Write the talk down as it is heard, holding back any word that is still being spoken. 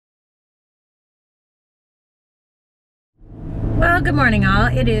Well, good morning all.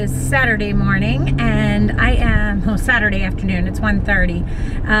 It is Saturday morning and I am, well, Saturday afternoon, it's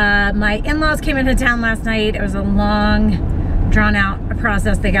 1:30. My in-laws came into town last night. It was a long, drawn out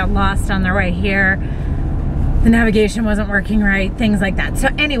process. They got lost on their way here. The navigation wasn't working right, things like that. So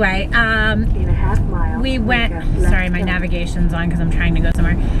anyway, we went, sorry, my navigation's on because I'm trying to go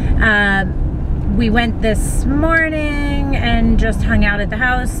somewhere. We went this morning and just hung out at the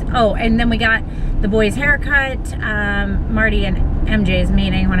house. Oh, and then we got the boys' haircut, Marty and MJ's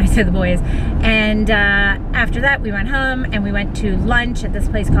meeting when I say the boys. And after that, we went home and we went to lunch at this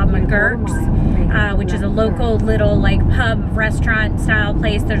place called McGurk's, which is a local little like pub restaurant style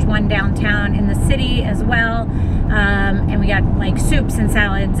place. There's one downtown in the city as well. And we got like soups and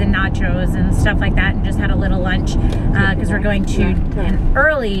salads and nachos and stuff like that, and just had a little lunch because we're going to an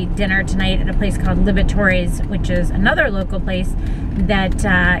early dinner tonight at a place called Libatore's, which is another local place that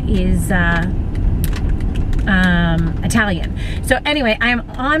is Italian. So anyway, I'm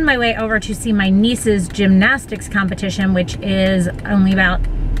on my way over to see my niece's gymnastics competition, which is only about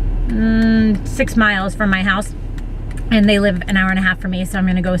 6 miles from my house. And they live an hour and a half from me, so I'm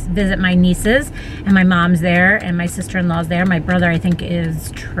gonna go visit my nieces, and my mom's there, and my sister-in-law's there. My brother, I think,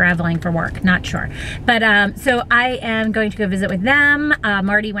 is traveling for work, not sure. But so I am going to go visit with them.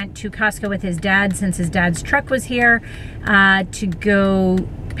 Marty went to Costco with his dad since his dad's truck was here to go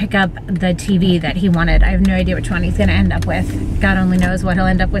pick up the TV that he wanted. I have no idea which one he's gonna end up with. God only knows what he'll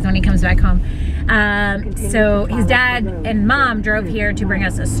end up with when he comes back home. So his dad and mom drove here to bring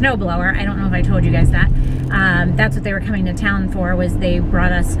us a snowblower. I don't know if I told you guys that. That's what they were coming to town for, was they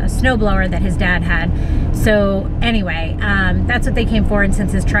brought us a snowblower that his dad had. So anyway, that's what they came for, and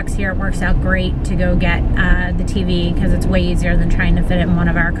since his truck's here, it works out great to go get the TV because it's way easier than trying to fit it in one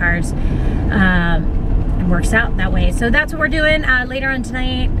of our cars. It works out that way. So that's what we're doing. Later on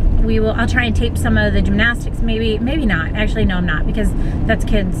tonight, I'll try and tape some of the gymnastics, maybe not. Actually, no, I'm not, because that's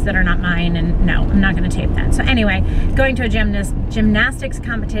kids that are not mine, and no, I'm not gonna tape that. So anyway, going to a gymnastics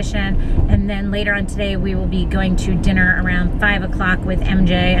competition, and then later on today, we will be going to dinner around 5 o'clock with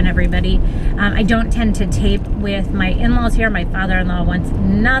MJ and everybody. I don't tend to tape with my in-laws here. My father-in-law wants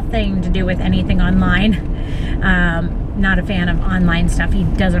nothing to do with anything online. Not a fan of online stuff. He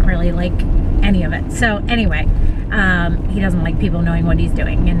doesn't really like any of it. So anyway, he doesn't like people knowing what he's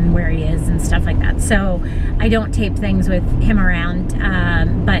doing and where he is and stuff like that. So I don't tape things with him around,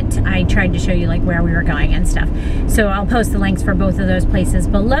 but I tried to show you like where we were going and stuff. So I'll post the links for both of those places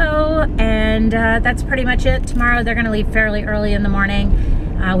below, and that's pretty much it. Tomorrow they're gonna leave fairly early in the morning.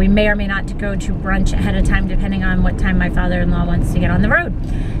 We may or may not go to brunch ahead of time, depending on what time my father-in-law wants to get on the road.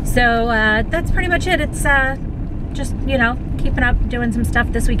 So that's pretty much it. It's just, you know, keeping up, doing some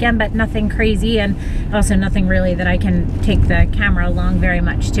stuff this weekend, but nothing crazy, and also nothing really that I can take the camera along very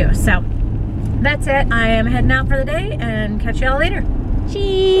much to. So that's it. I am heading out for the day, and catch you all later.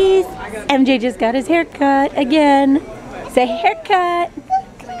 Cheese! MJ just got his haircut again. Say haircut.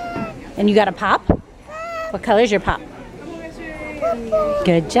 And you got a pop? What color is your pop?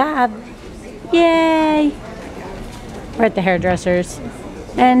 Good job. Yay! We're at the hairdresser's,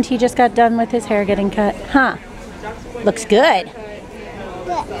 and he just got done with his hair getting cut. Huh? Looks good.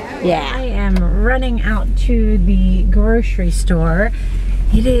 Yeah. I am running out to the grocery store.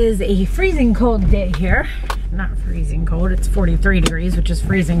 It is a freezing cold day here. Not freezing cold, it's 43 degrees, which is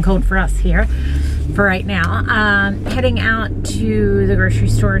freezing cold for us here for right now. Heading out to the grocery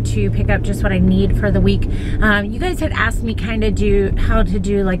store to pick up just what I need for the week. You guys had asked me kind of how to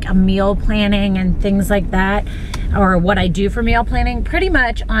do like a meal planning and things like that, or what I do for meal planning. Pretty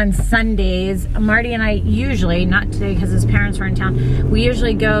much on Sundays, Marty and I usually, not today because his parents were in town, we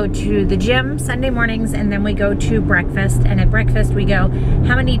usually go to the gym Sunday mornings, and then we go to breakfast, and at breakfast we go,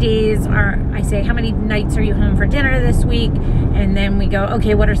 how many nights are you home for dinner this week? And then we go,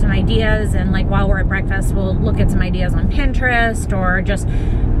 okay, what are some ideas? And like while we're at breakfast, we'll look at some ideas on Pinterest, or just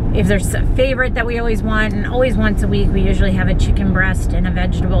if there's a favorite that we always want. And always once a week we usually have a chicken breast and a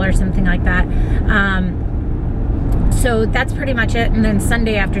vegetable or something like that. So that's pretty much it. And then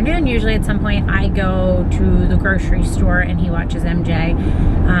Sunday afternoon, usually at some point, I go to the grocery store and he watches MJ.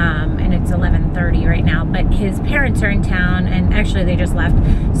 And it's 11:30 right now, but his parents are in town, and actually they just left.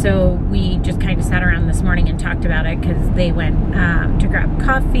 So we just kind of sat around this morning and talked about it, because they went to grab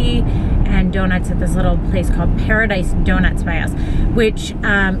coffee and donuts at this little place called Paradise Donuts by us, which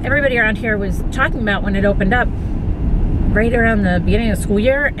everybody around here was talking about when it opened up right around the beginning of the school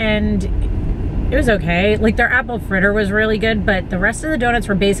year. And it was okay. Like their apple fritter was really good, but the rest of the donuts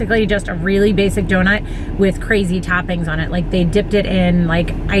were basically just a really basic donut with crazy toppings on it. Like they dipped it in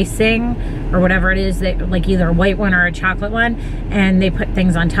like icing or whatever it is, like either a white one or a chocolate one, and they put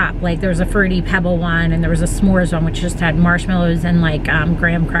things on top. Like there was a fruity pebble one, and there was a s'mores one which just had marshmallows and like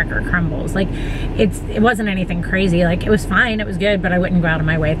graham cracker crumbles. Like it wasn't anything crazy. Like it was fine, it was good, but I wouldn't go out of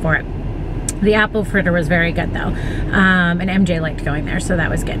my way for it. The apple fritter was very good though, and MJ liked going there, so that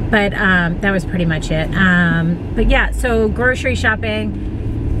was good. But that was pretty much it. But yeah, so grocery shopping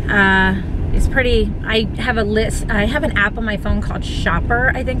is pretty. I have a list. I have an app on my phone called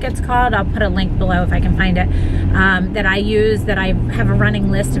Shopper, I think it's called. I'll put a link below if I can find it. That I use. That I have a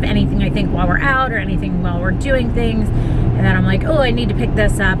running list of anything I think while we're out or anything while we're doing things. And then I'm like, oh, I need to pick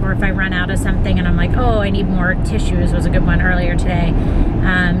this up. Or if I run out of something and I'm like, oh, I need more tissues, was a good one earlier today.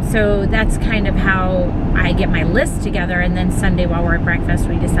 So that's kind of how I get my list together. And then Sunday while we're at breakfast,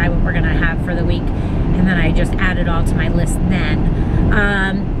 we decide what we're gonna have for the week. And then I just add it all to my list then.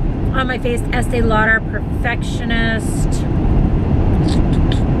 On my face, Estee Lauder Perfectionist.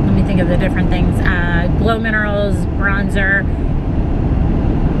 Let me think of the different things. Glow Minerals, bronzer.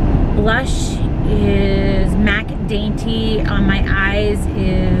 Blush is MAC Dainty. On my eyes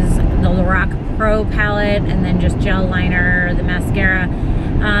is the Lorac Pro palette, and then just gel liner, the mascara.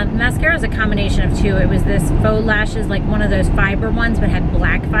 Mascara is a combination of two. It was this faux lashes, like one of those fiber ones, but had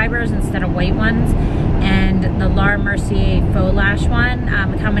black fibers instead of white ones, and the Laura Mercier faux lash one,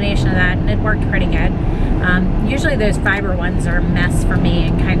 a combination of that, and it worked pretty good. Usually those fiber ones are a mess for me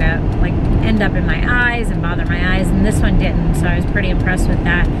and kind of like end up in my eyes and bother my eyes, and this one didn't, so I was pretty impressed with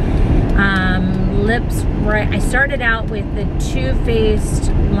that. Lips, right, I started out with the Too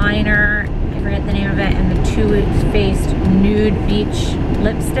Faced liner, I forget the name of it, and the Too Faced Nude Beach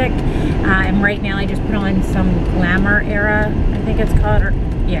lipstick. And right now I just put on some Glamour Era, I think it's called, or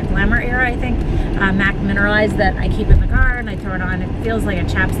yeah, Glamour Era, I think. MAC Mineralized that I keep in the car and I throw it on. It feels like a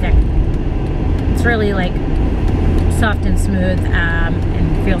chapstick. It's really like soft and smooth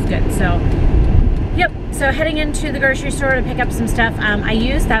and feels good. So yep, so heading into the grocery store to pick up some stuff. I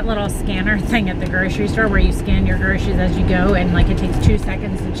use that little scanner thing at the grocery store where you scan your groceries as you go, and like it takes 2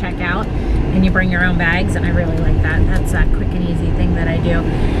 seconds to check out and you bring your own bags, and I really like that. That's a quick and easy thing that I do.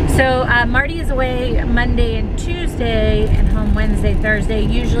 So Marty is away Monday and Tuesday and home Wednesday, Thursday.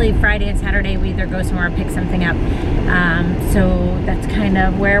 Usually Friday and Saturday we either go somewhere or pick something up. So that's kind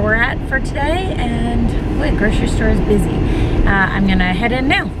of where we're at for today, and boy, grocery store is busy. I'm gonna head in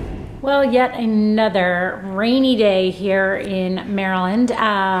now. Well, yet another rainy day here in Maryland.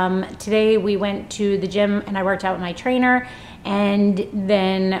 Today we went to the gym and I worked out with my trainer, and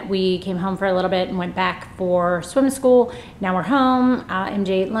then we came home for a little bit and went back for swim school. Now we're home. MJ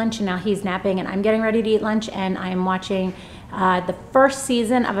ate lunch and now he's napping, and I'm getting ready to eat lunch, and I'm watching the first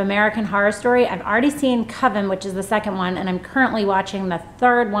season of American Horror Story. I've already seen Coven, which is the second one, and I'm currently watching the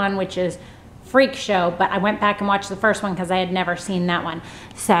third one, which is Freak Show, but I went back and watched the first one because I had never seen that one.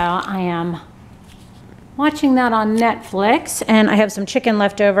 So I am watching that on Netflix, and I have some chicken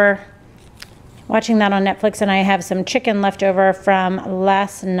left over. Watching that on Netflix, and I have some chicken left over from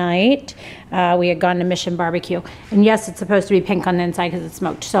last night. We had gone to Mission Barbecue, and yes, it's supposed to be pink on the inside because it's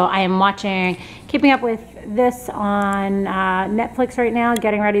smoked. So I am watching, keeping up with this on Netflix right now,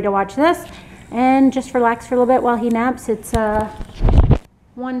 getting ready to watch this, and just relax for a little bit while he naps. It's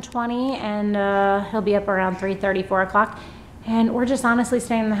 1:20, and he'll be up around 3:30, 4 o'clock. And we're just honestly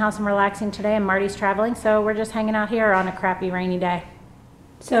staying in the house and relaxing today, and Marty's traveling, so we're just hanging out here on a crappy rainy day.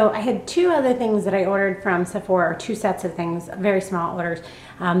 So I had 2 other things that I ordered from Sephora, or 2 sets of things, very small orders,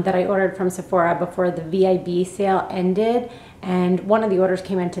 that I ordered from Sephora before the VIB sale ended. And one of the orders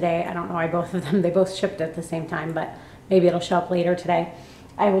came in today. I don't know why both of them, they both shipped at the same time, but maybe it'll show up later today.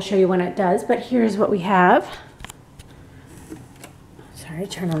 I will show you when it does, but here's what we have. Sorry,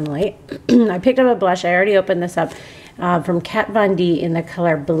 turn on the light. I picked up a blush. I already opened this up from Kat Von D in the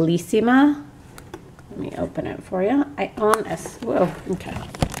color Bellissima. Let me open it for you. I own a, whoa, okay.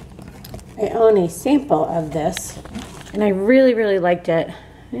 I own a sample of this, and I really, really liked it.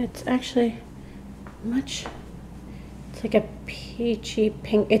 It's actually much, it's like a peachy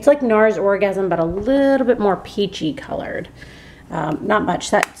pink. It's like NARS Orgasm, but a little bit more peachy colored. Not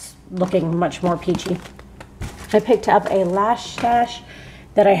much, that's looking much more peachy. I picked up a lash stash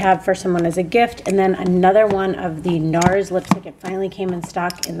that I have for someone as a gift, and then another one of the NARS lipstick. It finally came in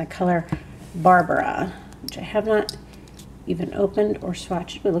stock in the color Barbara, which I have not even opened or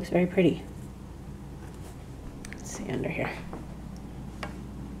swatched, but it looks very pretty. Let's see under here.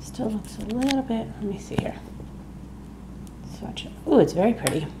 Still looks a little bit, let me see here. Swatch it. Ooh, it's very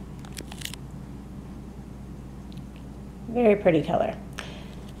pretty. Very pretty color.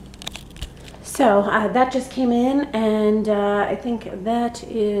 So that just came in, and I think that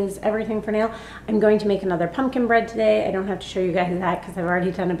is everything for now. I'm going to make another pumpkin bread today. I don't have to show you guys that because I've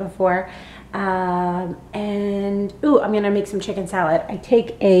already done it before. And ooh, I'm gonna make some chicken salad. I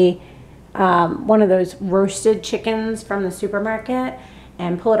take a one of those roasted chickens from the supermarket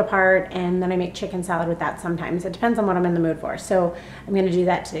and pull it apart, and then I make chicken salad with that sometimes. It depends on what I'm in the mood for. So I'm gonna do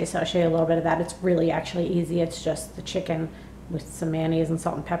that today, so I'll show you a little bit of that. It's really actually easy. It's just the chicken with some mayonnaise and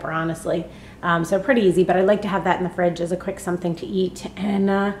salt and pepper, honestly. So pretty easy, but I like to have that in the fridge as a quick something to eat.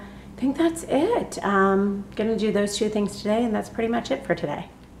 And I think that's it. Gonna do those two things today, and that's pretty much it for today.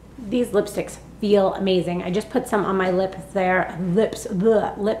 These lipsticks feel amazing. I just put some on my lips there,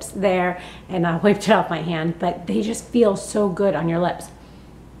 and I wiped it off my hand, but they just feel so good on your lips.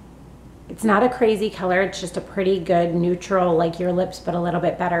 It's not a crazy color, it's just a pretty good neutral, like your lips, but a little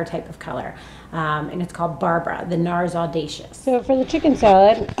bit better type of color. And it's called Barbara, the NARS Audacious. So for the chicken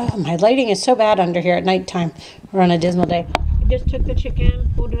salad, oh, my lighting is so bad under here at nighttime. We're on a dismal day. I just took the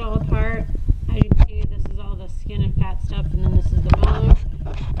chicken, pulled it all apart. As you can see, this is all the skin and fat stuff, and then this is the bone.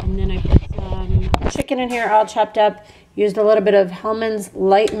 And then I put some chicken in here all chopped up. Used a little bit of Hellman's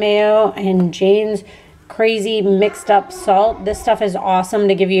light mayo and Jane's crazy mixed up salt. This stuff is awesome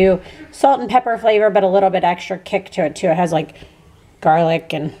to give you salt and pepper flavor, but a little bit extra kick to it too. It has like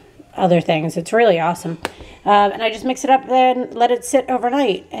garlic and other things. It's really awesome. And I just mix it up and let it sit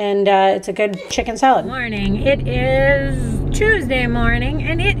overnight, and it's a good chicken salad. Morning. It is Tuesday morning,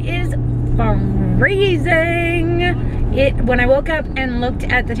 and it is freezing. When I woke up and looked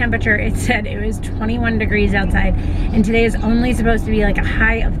at the temperature, it said it was 21 degrees outside, and today is only supposed to be like a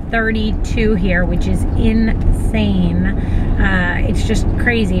high of 32 here, which is insane. It's just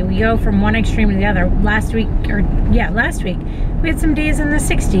crazy. We go from one extreme to the other. Last week, we had some days in the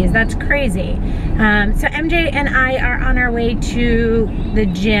 60s. That's crazy. So MJ and I are on our way to the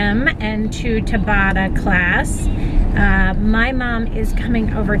gym and to Tabata class. My mom is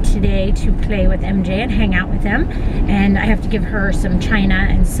coming over today to play with MJ and hang out with him, and I have to give her some china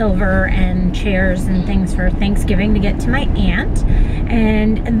and silver and chairs and things for Thanksgiving to get to my aunt.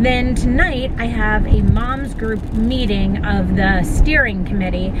 And then tonight I have a mom's group meeting of the steering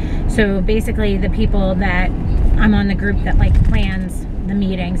committee. So basically the people that I'm on the group that like plans the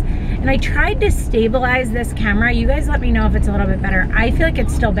meetings. And I tried to stabilize this camera. You guys let me know if it's a little bit better. I feel like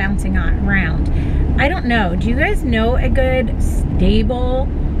it's still bouncing around. I don't know. Do you guys know a good stable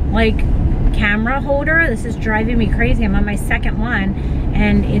like camera holder? This is driving me crazy. I'm on my second one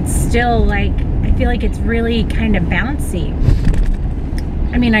and it's still like, I feel like it's really kind of bouncy.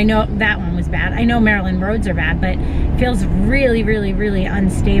 I mean, I know that one was bad. I know Maryland roads are bad, but it feels really, really, really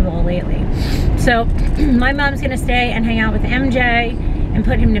unstable lately. So my mom's gonna stay and hang out with MJ and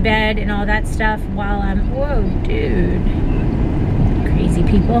put him to bed and all that stuff while I'm, whoa, dude. Crazy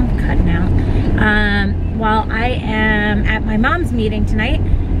people cutting out. While I am at my mom's meeting tonight,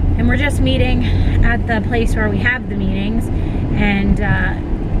 and we're just meeting at the place where we have the meetings, and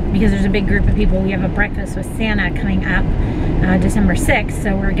because there's a big group of people, we have a breakfast with Santa coming up December 6th,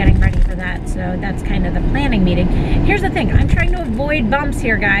 so we're getting ready for that. So that's kind of the planning meeting. Here's the thing, I'm trying to avoid bumps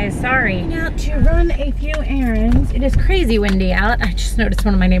here, guys, sorry. Now to run a few errands. It is crazy windy out. I just noticed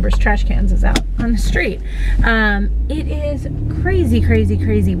one of my neighbor's trash cans is out on the street. It is crazy, crazy,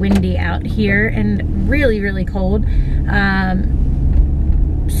 crazy windy out here and really, really cold.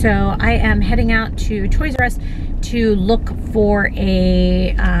 So I am heading out to Toys R Us to look for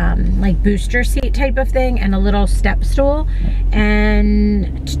a like booster seat type of thing and a little step stool,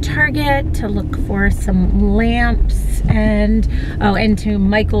 and to Target to look for some lamps, and and to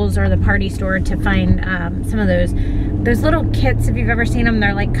Michael's or the party store to find some of those little kits, if you've ever seen them.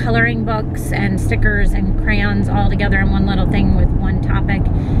 They're like coloring books and stickers and crayons all together in one little thing with one topic.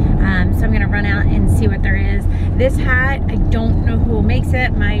 So I'm gonna run out and see what there is. This hat, I don't know who makes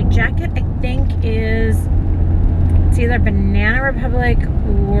it. My jacket, I think is, it's either Banana Republic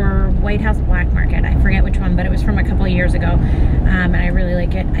or White House Black Market. I forget which one, but it was from a couple of years ago, and I really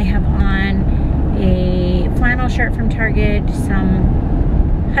like it. I have on a flannel shirt from Target,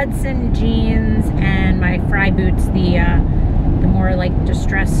 some Hudson jeans, and my Fry boots, the more like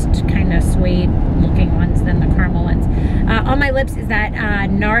distressed kind of suede looking ones than the caramel ones. On my lips is that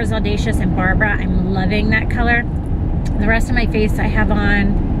NARS Audacious and Barbara. I'm loving that color. The rest of my face I have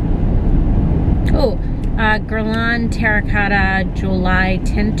on, Guerlain Terracotta July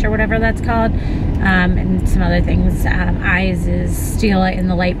Tint or whatever that's called, and some other things. Eyes is Steel in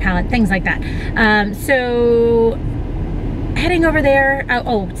the Light palette, things like that. So heading over there.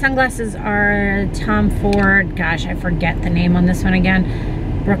 Sunglasses are Tom Ford. Gosh, I forget the name on this one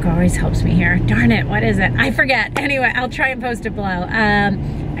again. Brooke always helps me here. Darn it, what is it? I forget. Anyway, I'll try and post it below.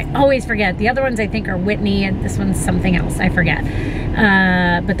 I always forget. The other ones I think are Whitney, and this one's something else. I forget.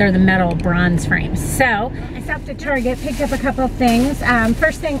 But they're the metal bronze frames. So I stopped at Target, picked up a couple things.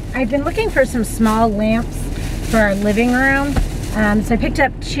 First thing, I've been looking for some small lamps for our living room. So I picked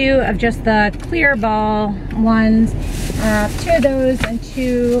up 2 of just the clear ball ones, 2 of those, and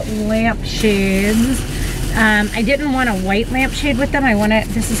 2 lamp shades. I didn't want a white lampshade with them. I wanted,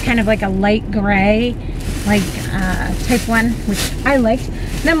 this is kind of like a light gray, like type one, which I liked.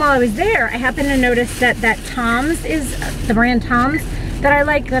 Then while I was there, I happened to notice that Tom's is, the brand Tom's that I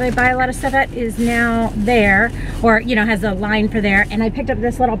like, that I buy a lot of stuff at, is now there, or, you know, has a line for there. And I picked up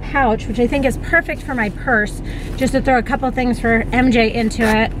this little pouch, which I think is perfect for my purse, just to throw a couple things for MJ into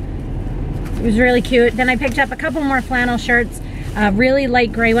it. It was really cute. Then I picked up a couple more flannel shirts, a really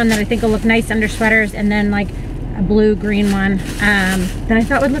light gray one that I think will look nice under sweaters, and then like a blue-green one that I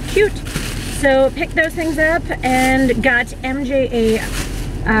thought would look cute. So picked those things up and got MJ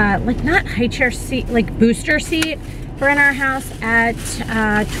a, like not high chair seat, like booster seat for in our house at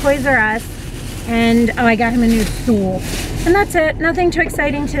Toys R Us. And oh, I got him a new stool. And that's it, nothing too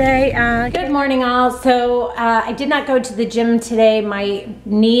exciting today. Good morning all. So I did not go to the gym today. My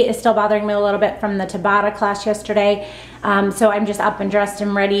knee is still bothering me a little bit from the Tabata class yesterday. So I'm just up and dressed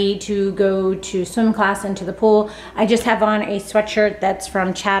and ready to go to swim class and to the pool. I just have on a sweatshirt that's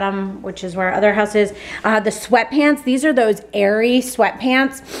from Chatham, which is where our other house is. The sweatpants, these are those airy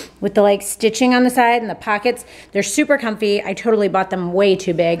sweatpants with the like stitching on the side and the pockets. They're super comfy. I totally bought them way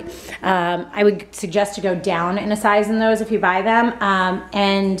too big. I would suggest to go down in a size in those if you buy them.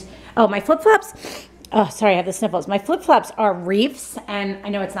 And oh, my flip-flops. Oh, sorry, I have the sniffles. My flip-flops are reefs, and I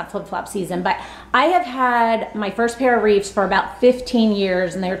know it's not flip-flop season, but I have had my first pair of reefs for about 15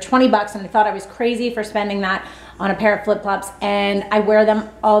 years, and they were 20 bucks, and I thought I was crazy for spending that on a pair of flip-flops, and I wear them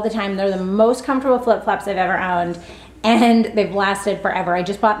all the time. They're the most comfortable flip-flops I've ever owned, and they've lasted forever. I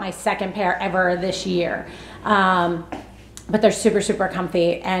just bought my second pair ever this year. But they're super, super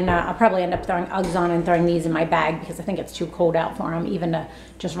comfy, and I'll probably end up throwing Uggs on and throwing these in my bag because I think it's too cold out for them, even to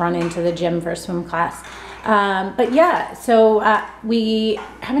just run into the gym for a swim class. But yeah, so we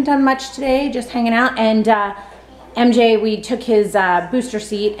haven't done much today, just hanging out, and MJ, we took his booster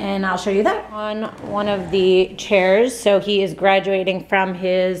seat, and I'll show you that on one of the chairs. So he is graduating from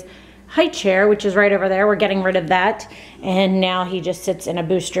his high chair, which is right over there. We're getting rid of that, and now he just sits in a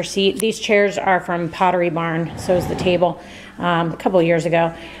booster seat. These chairs are from Pottery Barn, so is the table, a couple of years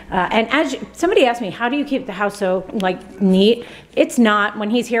ago. And as somebody asked me, how do you keep the house so like neat? It's not. When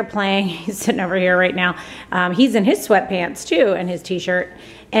he's here playing, he's sitting over here right now. He's in his sweatpants too, and his t-shirt.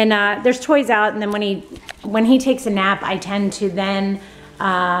 And there's toys out, and then when he takes a nap, I tend to then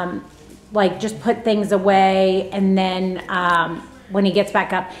like just put things away, and then when he gets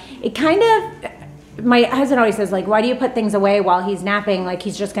back up, it kind of, my husband always says, like, why do you put things away while he's napping? Like,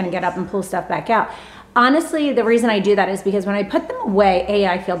 he's just gonna get up and pull stuff back out. Honestly, the reason I do that is because when I put them away, A,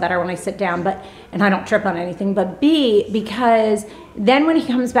 I feel better when I sit down, and I don't trip on anything, but B, because then when he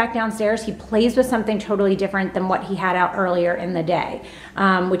comes back downstairs, he plays with something totally different than what he had out earlier in the day,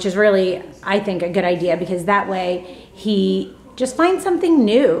 which is really, I think, a good idea, because that way he just find something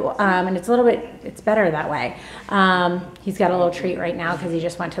new, and it's a little bit, it's better that way. He's got a little treat right now because he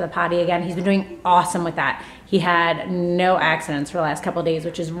just went to the potty again. He's been doing awesome with that. He had no accidents for the last couple of days,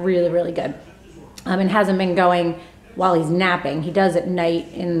 which is really, really good. And hasn't been going while he's napping. He does at night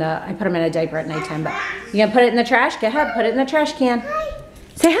I put him in a diaper at nighttime, but you gonna put it in the trash? Go ahead, put it in the trash can. Hi.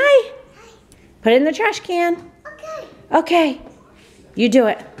 Say hi. Hi. Put it in the trash can. Okay. Okay. You do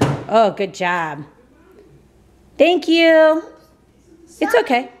it. Oh, good job. Thank you. It's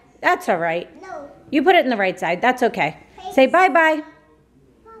okay. That's all right. No. You put it in the right side. That's okay. Say bye-bye.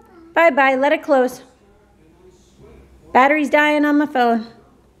 Bye-bye. Let it close. Battery's dying on my phone.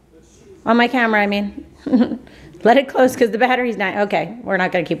 On my camera, I mean. Let it close because the battery's dying. Okay, we're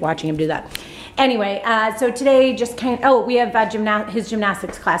not going to keep watching him do that. Anyway, so today just we have his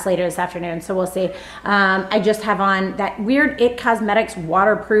gymnastics class later this afternoon, so we'll see. I just have on that weird It Cosmetics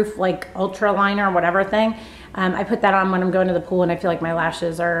waterproof, like, ultra liner, whatever thing. I put that on when I'm going to the pool and I feel like my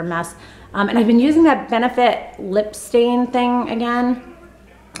lashes are a mess. And I've been using that Benefit lip stain thing again,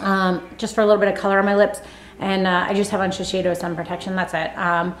 just for a little bit of color on my lips. And I just have on Shiseido Sun Protection, that's it.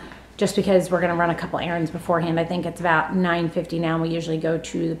 Just because we're gonna run a couple errands beforehand. I think it's about 9:50 now, and we usually go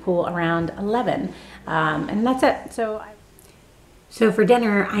to the pool around 11. And that's it. So for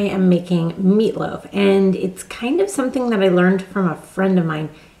dinner, I am making meatloaf, and it's kind of something that I learned from a friend of mine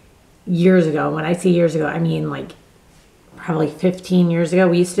years ago. When I say years ago, I mean like probably 15 years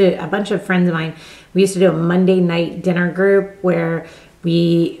ago. A bunch of friends of mine, we used to do a Monday night dinner group where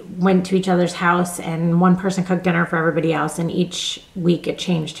we went to each other's house and one person cooked dinner for everybody else, and each week it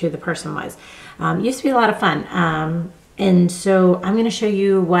changed who the person was. It used to be a lot of fun. And so I'm going to show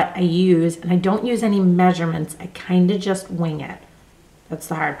you what I use, and I don't use any measurements. I kind of just wing it. That's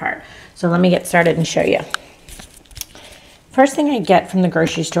the hard part. So let me get started and show you. First thing I get from the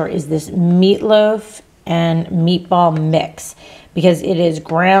grocery store is this meatloaf and meatball mix, because it is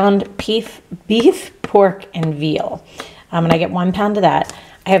ground beef, pork, and veal. And I get 1 pound of that.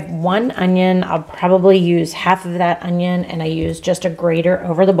 I have 1 onion. I'll probably use half of that onion, and I use just a grater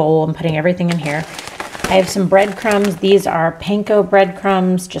over the bowl. I'm putting everything in here. I have some breadcrumbs. These are panko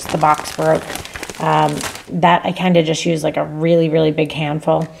breadcrumbs, just the box broke. That I kind of just use like a really, really big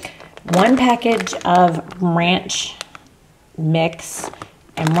handful. 1 package of ranch mix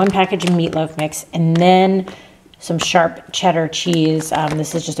and 1 package of meatloaf mix, and then some sharp cheddar cheese.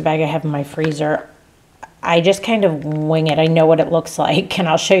 This is just a bag I have in my freezer. I just kind of wing it. I know what it looks like, and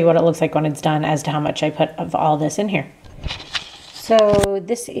I'll show you what it looks like when it's done as to how much I put of all this in here. So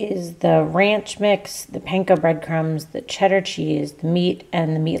this is the ranch mix, the panko breadcrumbs, the cheddar cheese, the meat,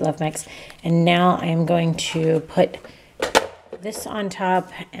 and the meatloaf mix. And now I'm going to put this on top,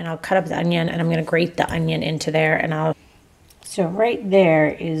 and I'll cut up the onion, and I'm going to grate the onion into there. And so right there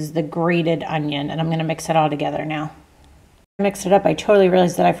is the grated onion, and I'm going to mix it all together now. I mixed it up. I totally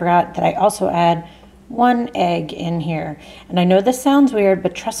realized that I forgot that I also add 1 egg in here. And I know this sounds weird,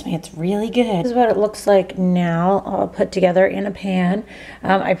 but trust me, it's really good. This is what it looks like now, all put together in a pan.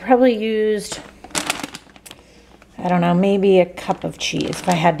 I probably used, I don't know, maybe a cup of cheese if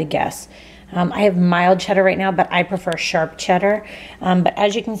I had to guess. I have mild cheddar right now, but I prefer sharp cheddar. But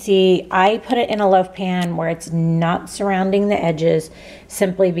as you can see, I put it in a loaf pan where it's not surrounding the edges,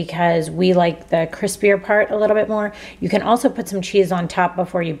 simply because we like the crispier part a little bit more. You can also put some cheese on top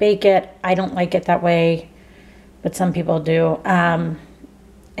before you bake it. I don't like it that way, but some people do. And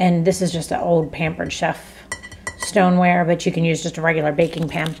this is just an old Pampered Chef stoneware, but you can use just a regular baking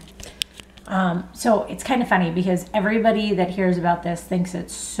pan. So it's kind of funny because everybody that hears about this thinks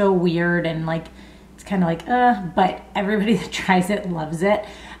it's so weird and like, it's kind of like, but everybody that tries it loves it.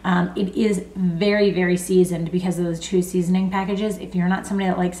 It is very, very seasoned because of those 2 seasoning packages. If you're not somebody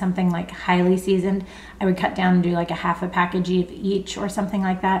that likes something like highly seasoned, I would cut down and do like a half a package of each or something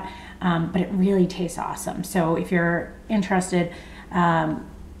like that. But it really tastes awesome. So if you're interested,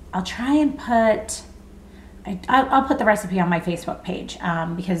 I'll try and put, I'll put the recipe on my Facebook page,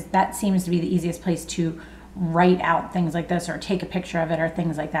 because that seems to be the easiest place to write out things like this or take a picture of it or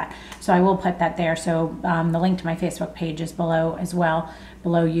things like that. So I will put that there. So the link to my Facebook page is below as well,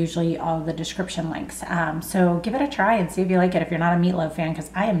 below usually all the description links. So give it a try and see if you like it if you're not a meatloaf fan,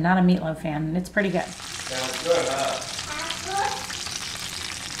 because I am not a meatloaf fan, and it's pretty good. Sounds good, huh?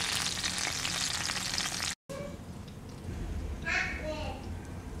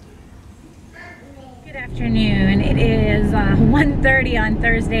 Good afternoon. It is 1:30 on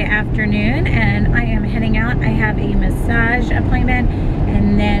Thursday afternoon, and I am heading out. I have a massage appointment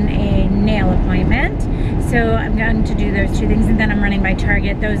and then a nail appointment. So I'm going to do those 2 things, and then I'm running by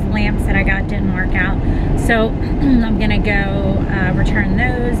Target. Those lamps that I got didn't work out, so I'm gonna go return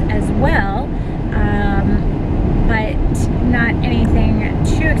those as well. But not anything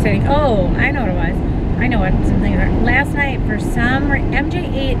too exciting. Oh, I know what it was. I know what some things are. Last night, for some reason,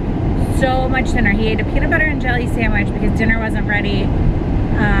 MJ ate so much dinner. He ate a peanut butter and jelly sandwich because dinner wasn't ready.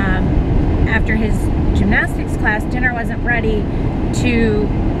 After his gymnastics class, dinner wasn't ready to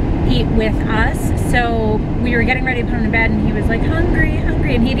eat with us. So we were getting ready to put him to bed, and he was like, hungry,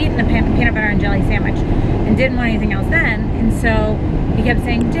 hungry. And he'd eaten a peanut butter and jelly sandwich and didn't want anything else then. And so he kept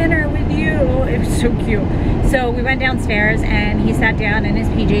saying, dinner with you. It was so cute. So we went downstairs, and he sat down in his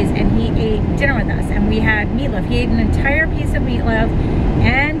PJs, and he ate dinner with us. And we had meatloaf. He ate an entire piece of meatloaf,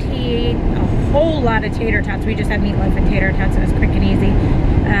 and he ate a whole lot of tater tots. We just had meatloaf and tater tots. It was quick and easy.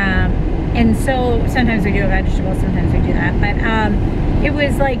 And so sometimes we do a vegetable, sometimes we do that. But it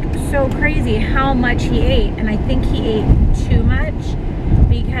was like so crazy how much he ate. And I think he ate too much,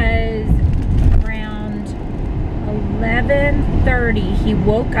 because around 11:30 he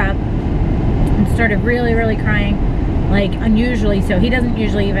woke up and started really, really crying, like unusually so. He doesn't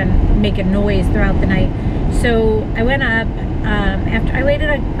usually even make a noise throughout the night. So I went up, after I waited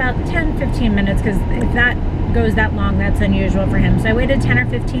about 10-15 minutes, because if that goes that long, that's unusual for him. So I waited 10 or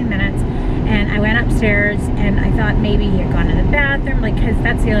 15 minutes, and I went upstairs, and I thought maybe he had gone to the bathroom, like, because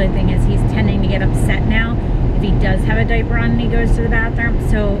that's the other thing, is he's tending to get upset now if he does have a diaper on and he goes to the bathroom.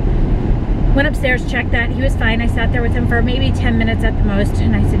 So went upstairs, checked that. He was fine. I sat there with him for maybe 10 minutes at the most,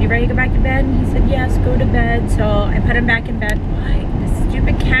 and I said, you ready to go back to bed? And he said, yes, go to bed. So I put him back in bed. Why? This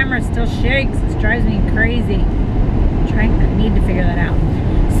stupid camera still shakes. This drives me crazy. I need to figure that out.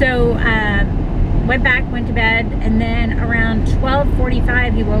 So went to bed, and then around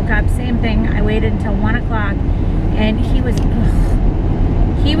 12:45 he woke up. Same thing. I waited until 1 o'clock, and he was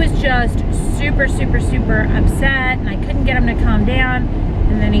just super upset, and I couldn't get him to calm down.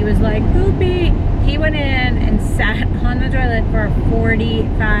 And then he was like, poopy. He went in and sat on the toilet for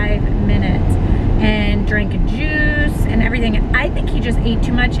 45 minutes and drank a juice and everything. I think he just ate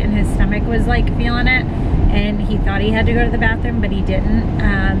too much and his stomach was like feeling it, and he thought he had to go to the bathroom, but he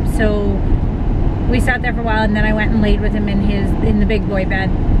didn't. So we sat there for a while, and then I went and laid with him in the big boy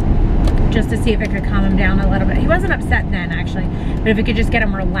bed, just to see if it could calm him down a little bit. He wasn't upset then, actually, but if it could just get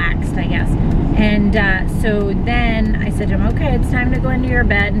him relaxed, I guess. And so then I said to him, okay, it's time to go into your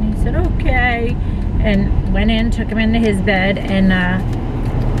bed. And he said, okay, and went in, took him into his bed, and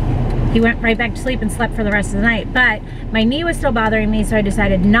he went right back to sleep and slept for the rest of the night. But my knee was still bothering me, so I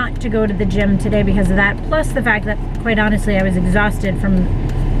decided not to go to the gym today because of that, plus the fact that, quite honestly, I was exhausted from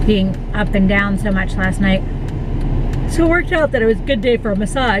being up and down so much last night. So it worked out that it was a good day for a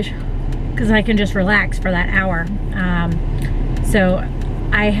massage, because I can just relax for that hour. So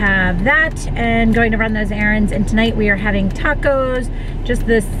I have that and going to run those errands, and tonight we are having tacos, just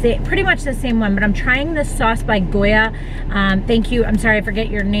the same, pretty much the same one, but I'm trying this sauce by Goya. Thank you, I'm sorry I forget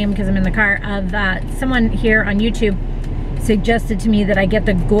your name because I'm in the car, of someone here on YouTube suggested to me that I get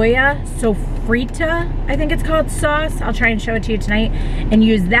the Goya Sofrita, I think it's called, sauce. I'll try and show it to you tonight and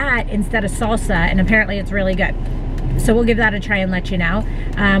use that instead of salsa, and apparently it's really good. So we'll give that a try and let you know.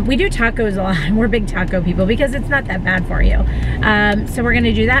 We do tacos a lot. We're big taco people because it's not that bad for you. So we're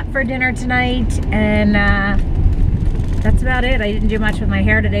gonna do that for dinner tonight, and that's about it. I didn't do much with my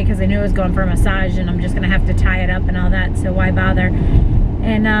hair today because I knew I was going for a massage, and I'm just gonna have to tie it up and all that, so why bother?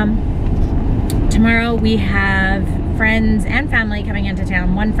 And tomorrow we have friends and family coming into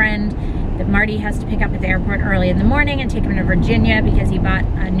town. One friend that Marty has to pick up at the airport early in the morning and take him to Virginia because he bought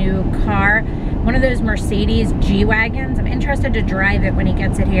a new car, one of those Mercedes G-Wagons. I'm interested to drive it when he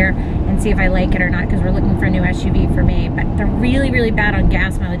gets it here and see if I like it or not, because we're looking for a new SUV for me. But they're really bad on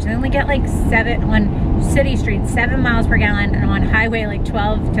gas mileage. They only get like 7 on city streets, 7 miles per gallon, and on highway like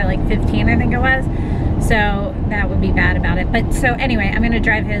 12 to like 15, I think it was. So that would be bad about it. But so anyway, I'm gonna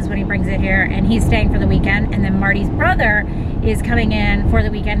drive his when he brings it here, and he's staying for the weekend. And then Marty's brother is coming in for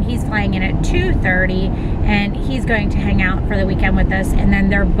the weekend. He's flying in at 2:30, and he's going to hang out for the weekend with us. And then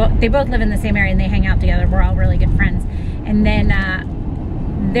they both live in the same area, and they hang out together. We're all really good friends. And then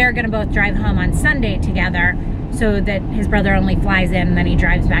they're gonna both drive home on Sunday together, so that his brother only flies in and then he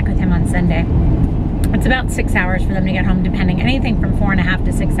drives back with him on Sunday. It's about 6 hours for them to get home, depending, anything from 4.5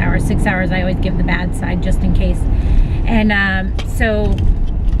 to 6 hours. 6 hours I always give the bad side just in case. And so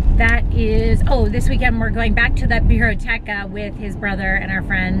that is, oh, this weekend we're going back to that Biblioteca with his brother and our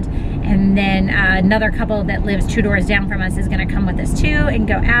friend, and then another couple that lives 2 doors down from us is gonna come with us too and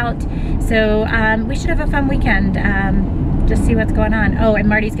go out. So we should have a fun weekend. Just see what's going on. Oh, and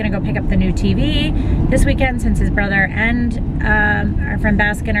Marty's gonna go pick up the new TV this weekend since his brother and our friend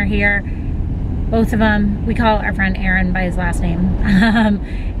Baskin are here. Both of them. We call our friend Aaron by his last name.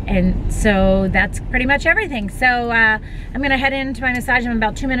 And so that's pretty much everything. So I'm gonna head into my massage. I'm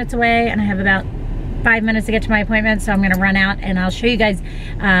about 2 minutes away, and I have about 5 minutes to get to my appointment, so I'm gonna run out and I'll show you guys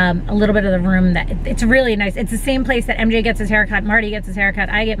a little bit of the room. It's really nice. It's the same place that MJ gets his haircut, Marty gets his haircut,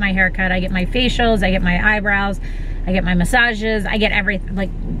 I get my haircut, I get my facials, I get my eyebrows, I get my massages, I get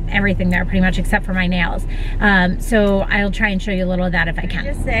everything there pretty much except for my nails. So I'll try and show you a little of that if I can.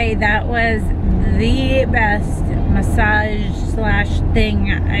 Just say that was the best massage slash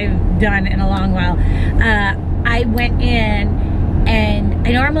thing I've done in a long while. I went in, and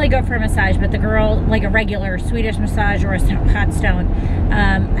I normally go for a massage, but the girl, like a regular Swedish massage or a hot stone.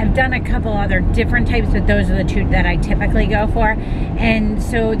 I've done a couple other different types, but those are the 2 that I typically go for. And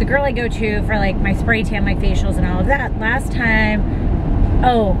so the girl I go to for like my spray tan, my facials and all of that, last time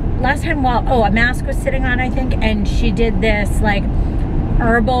while, a mask was sitting on, I think, and she did this like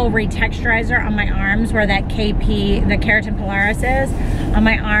herbal retexturizer on my arms where that KP, the keratin pilaris is, on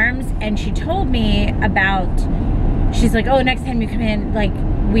my arms. And she told me about, she's like, oh, next time you come in, like,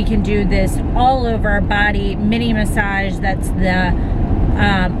 we can do this all over body mini massage. That's the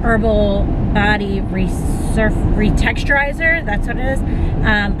herbal body retexturizer. That's what it is.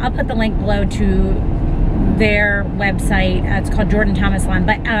 I'll put the link below to their website. It's called Jordan Thomas Line.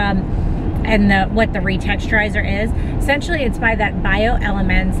 But and what the retexturizer is, essentially it's by that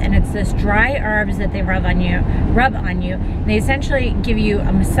Bio-Elements, and it's this dry herbs that they rub on you. They essentially give you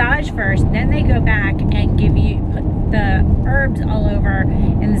a massage first, then they go back and give you, put the herbs all over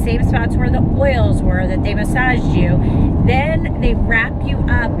in the same spots where the oils were that they massaged you. Then they wrap you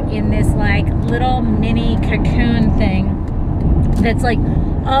up in this like little mini cocoon thing that's like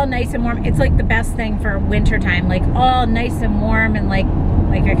all nice and warm. It's like the best thing for winter time, like all nice and warm and like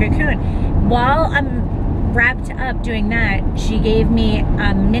a cocoon. While I'm wrapped up doing that, she gave me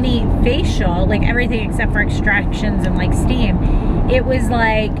a mini facial, like everything except for extractions and like steam. It was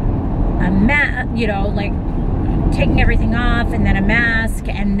like a mat, you know, like taking everything off, and then a mask,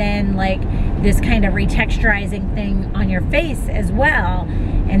 and then like this kind of retexturizing thing on your face as well,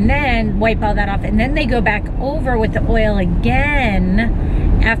 and then wipe all that off, and then they go back over with the oil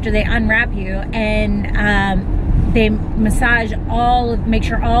again after they unwrap you, and they massage make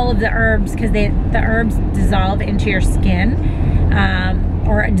sure all of the herbs, because the herbs dissolve into your skin,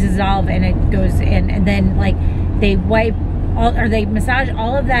 or dissolve and it goes in, and then like they wipe they massage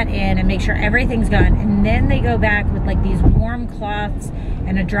all of that in and make sure everything's gone, and then they go back with like these warm cloths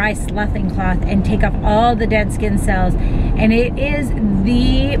and a dry sloughing cloth and take off all the dead skin cells, and it is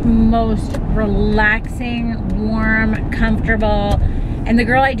the most relaxing, warm, comfortable. And the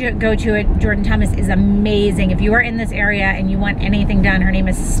girl I go to at Jordan Thomas is amazing. If you are in this area and you want anything done, her name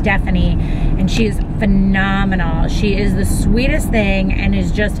is Stephanie, and she is phenomenal. She is the sweetest thing and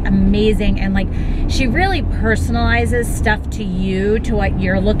is just amazing. And like, she really personalizes stuff to you, to what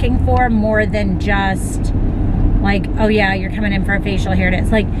you're looking for, more than just like, oh yeah, you're coming in for a facial, here it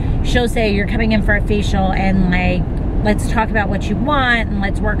is. Like, she'll say you're coming in for a facial and like, let's talk about what you want and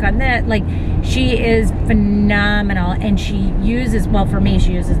let's work on that. Like, she is phenomenal, and she uses, well, for me,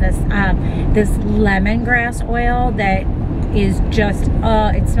 she uses this this lemongrass oil that is just,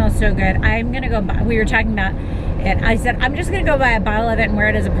 it smells so good. I'm gonna go buy, we were talking about it, I said I'm just gonna go buy a bottle of it and wear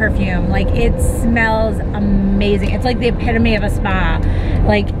it as a perfume. Like, it smells amazing. It's like the epitome of a spa.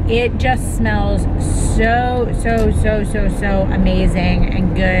 Like, it just smells so amazing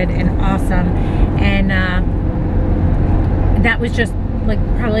and good and awesome. And that was just like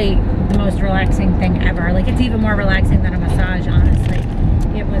probably the most relaxing thing ever. Like, it's even more relaxing than a massage, honestly.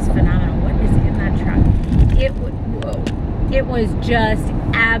 It was phenomenal. What is in that truck? It was just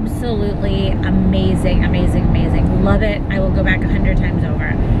absolutely amazing, amazing, amazing. Love it. I will go back 100 times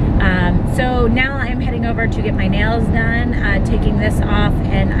over. So now I'm heading over to get my nails done, taking this off,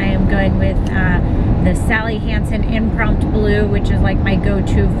 and I am going with the Sally Hansen Impromptu Blue, which is like my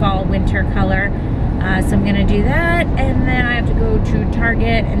go-to fall winter color. So I'm gonna do that, and then I have to go to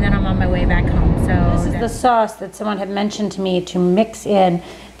Target, and then I'm on my way back home. So this is the sauce that someone had mentioned to me to mix in.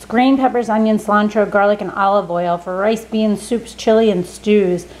 It's green peppers, onion, cilantro, garlic, and olive oil for rice, beans, soups, chili, and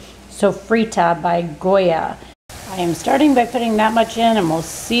stews. Sofrita by Goya. I am starting by putting that much in, and we'll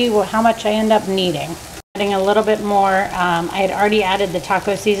see how much I end up needing. Adding a little bit more. I had already added the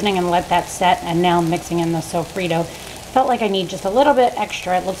taco seasoning and let that set, and now I'm mixing in the sofrito. Felt like I need just a little bit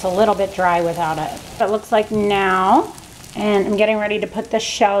extra. It looks a little bit dry without it. It looks like now, and I'm getting ready to put the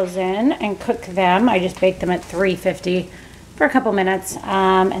shells in and cook them. I just baked them at 350 for a couple minutes,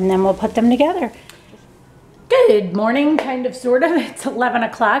 and then we'll put them together. Good morning, kind of, sort of. It's 11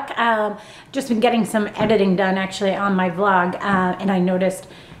 o'clock. Just been getting some editing done actually on my vlog, and I noticed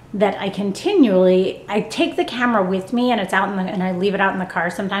that I take the camera with me, and it's out and I leave it out in the car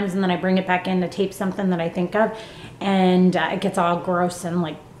sometimes, and then I bring it back in to tape something that I think of, and it gets all gross and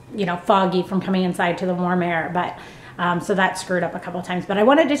like, you know, foggy from coming inside to the warm air. But so that screwed up a couple times. But I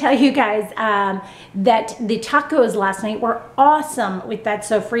wanted to tell you guys that the tacos last night were awesome with that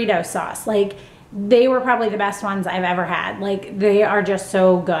sofrito sauce. Like, they were probably the best ones I've ever had. Like, they are just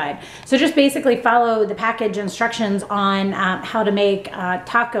so good. So just basically follow the package instructions on how to make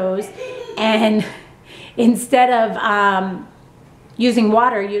tacos, and instead of using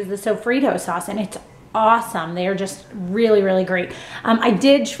water, use the sofrito sauce, and it's awesome. They are just really, really great. I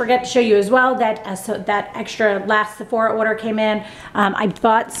did forget to show you as well that so that extra last Sephora order came in. I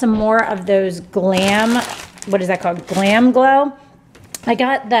bought some more of those Glam, what is that called? Glam Glow. I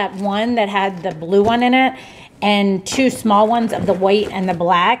got that one that had the blue one in it, and 2 small ones of the white and the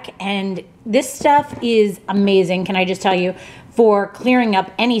black, and this stuff is amazing, can I just tell you, for clearing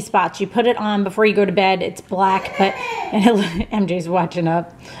up any spots. You put it on before you go to bed. It's black, but MJ's watching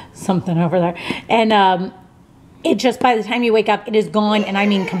up something over there, and it just, by the time you wake up, it is gone, and I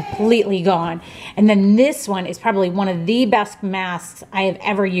mean completely gone. And then this one is probably one of the best masks I have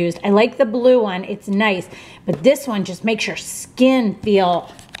ever used. I like the blue one, it's nice, but this one just makes your skin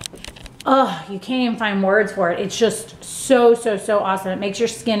feel, you can't even find words for it. It's just so awesome. It makes your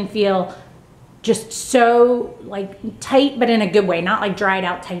skin feel just so like tight, but in a good way, not like dried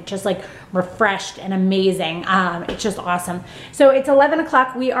out tight, just like refreshed and amazing. It's just awesome. So it's 11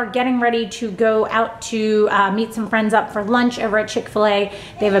 o'clock. We are getting ready to go out to meet some friends up for lunch over at Chick-fil-A.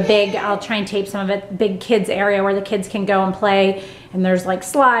 They have a big, I'll try and tape some of it, big kids area where the kids can go and play. And there's like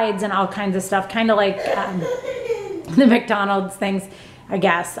slides and all kinds of stuff, kind of like the McDonald's things, I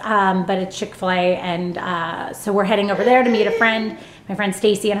guess, but it's Chick-fil-A, and so we're heading over there to meet a friend, my friend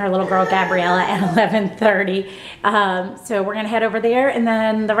Stacy and her little girl Gabriella, at 11:30. So we're gonna head over there, and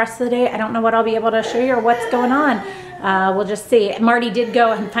then the rest of the day, I don't know what I'll be able to show you or what's going on. We'll just see. Marty did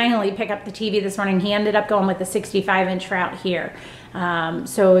go and finally pick up the TV this morning. He ended up going with the 65-inch for out here. And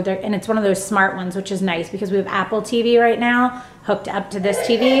it's one of those smart ones, which is nice because we have Apple TV right now hooked up to this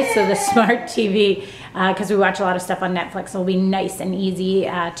TV. So the smart TV, because we watch a lot of stuff on Netflix, will be nice and easy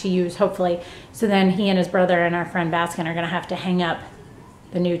to use, hopefully. So then he and his brother and our friend Baskin are going to have to hang up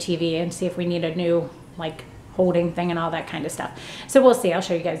the new TV and see if we need a new, like, holding thing and all that kind of stuff. So we'll see. I'll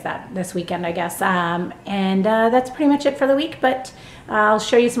show you guys that this weekend, I guess. And that's pretty much it for the week, but I'll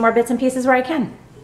show you some more bits and pieces where I can.